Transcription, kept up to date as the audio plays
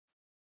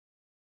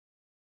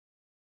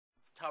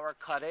Tower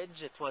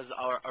Cottage. It was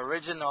our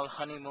original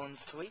honeymoon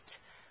suite,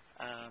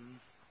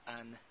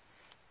 and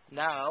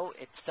now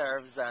it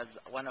serves as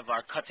one of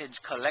our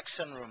cottage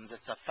collection rooms.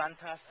 It's a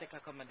fantastic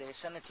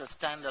accommodation. It's a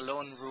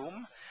standalone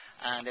room,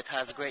 and it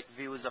has great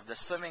views of the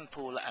swimming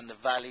pool and the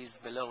valleys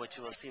below, which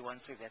you will see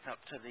once we get up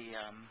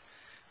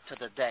to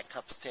the deck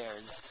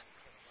upstairs.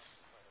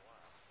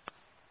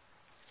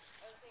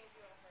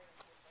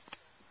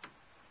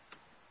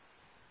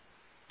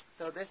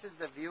 So this is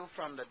the view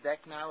from the deck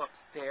now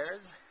upstairs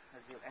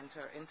as you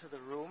enter into the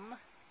room.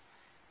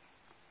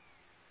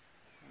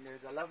 And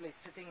there's a lovely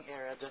sitting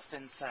area just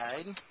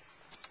inside,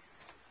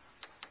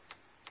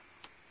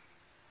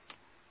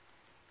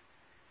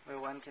 where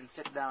one can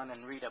sit down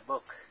and read a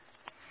book.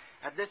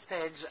 At this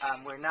stage,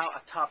 we're now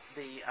atop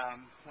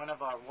one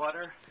of our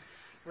water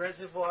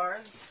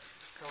reservoirs,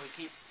 so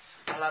we keep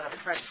a lot of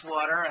fresh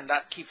water, and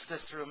that keeps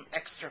this room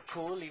extra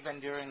cool even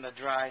during the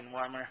dry and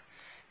warmer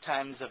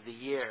times of the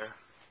year.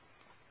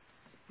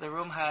 The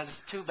room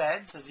has 2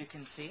 beds, as you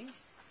can see.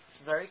 It's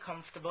very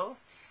comfortable.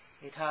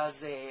 It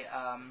has a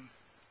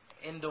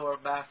indoor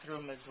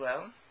bathroom as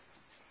well.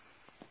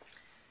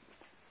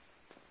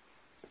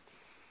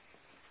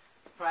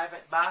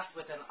 Private bath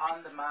with an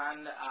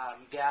on-demand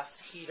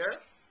gas heater,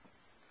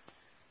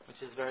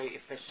 which is very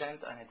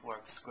efficient, and it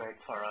works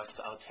great for us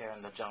out here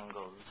in the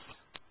jungles.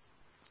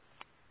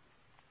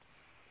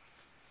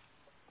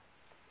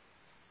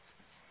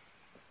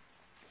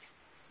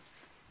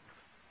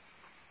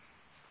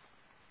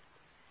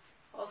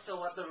 Also,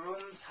 what the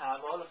rooms have,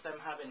 all of them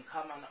have in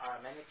common are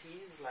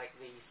amenities like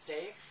the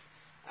safe,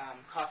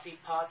 coffee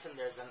pot, and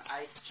there's an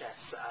ice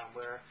chest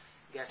where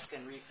guests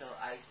can refill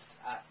ice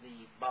at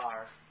the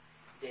bar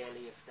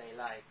daily if they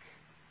like.